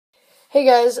Hey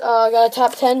guys, I got a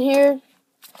top 10 here.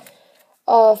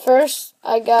 First,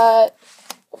 I got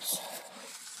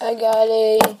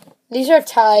these are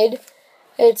tied.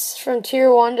 It's from Tier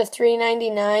 1 to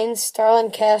 399, Starlin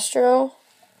Castro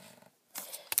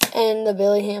and the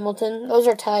Billy Hamilton. Those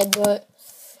are tied, and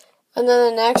then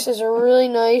the next is a really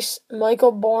nice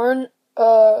Michael Bourn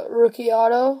rookie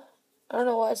auto. I don't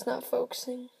know why it's not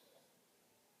focusing.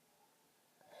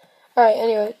 Alright,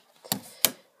 anyway.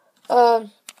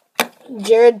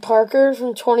 Jared Parker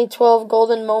from 2012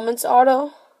 Golden Moments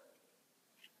auto.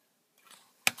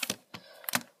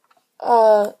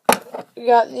 We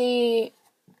got the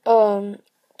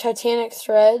Titanic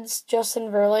Threads Justin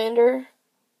Verlander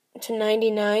to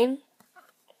 99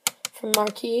 from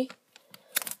Marquee.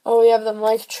 Oh, we have the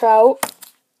Mike Trout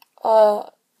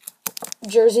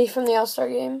jersey from the All-Star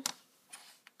game.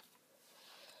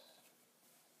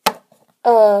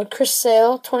 Chris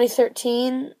Sale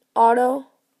 2013 auto.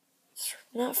 It's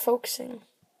not focusing.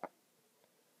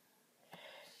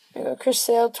 There we go. Chris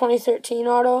Sale 2013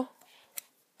 auto.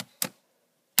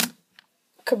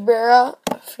 Cabrera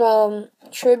from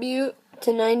Tribute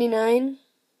to 99.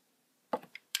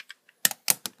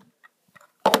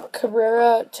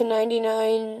 Cabrera to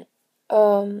 99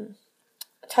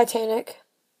 Titanic.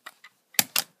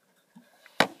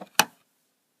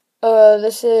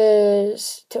 This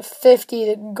is to 50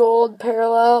 the gold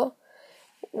parallel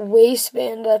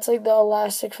waistband. That's like the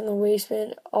elastic from the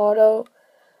waistband auto.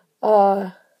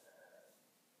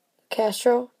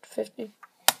 Castro 50.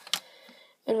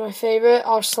 And my favorite,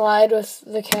 I'll slide with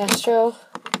the Castro.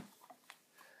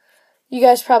 You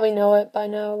guys probably know it by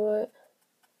now, but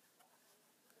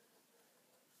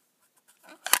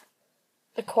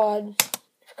the quad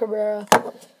Cabrera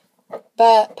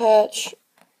bat patch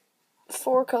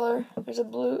 4-color.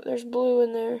 There's blue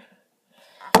in there.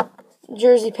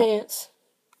 Jersey pants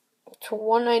to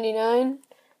 199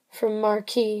 from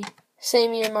Marquee.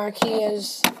 Same year Marquee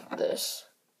as this.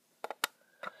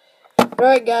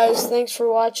 Alright guys, thanks for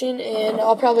watching, and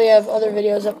I'll probably have other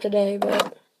videos up today,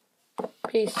 but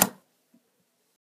peace.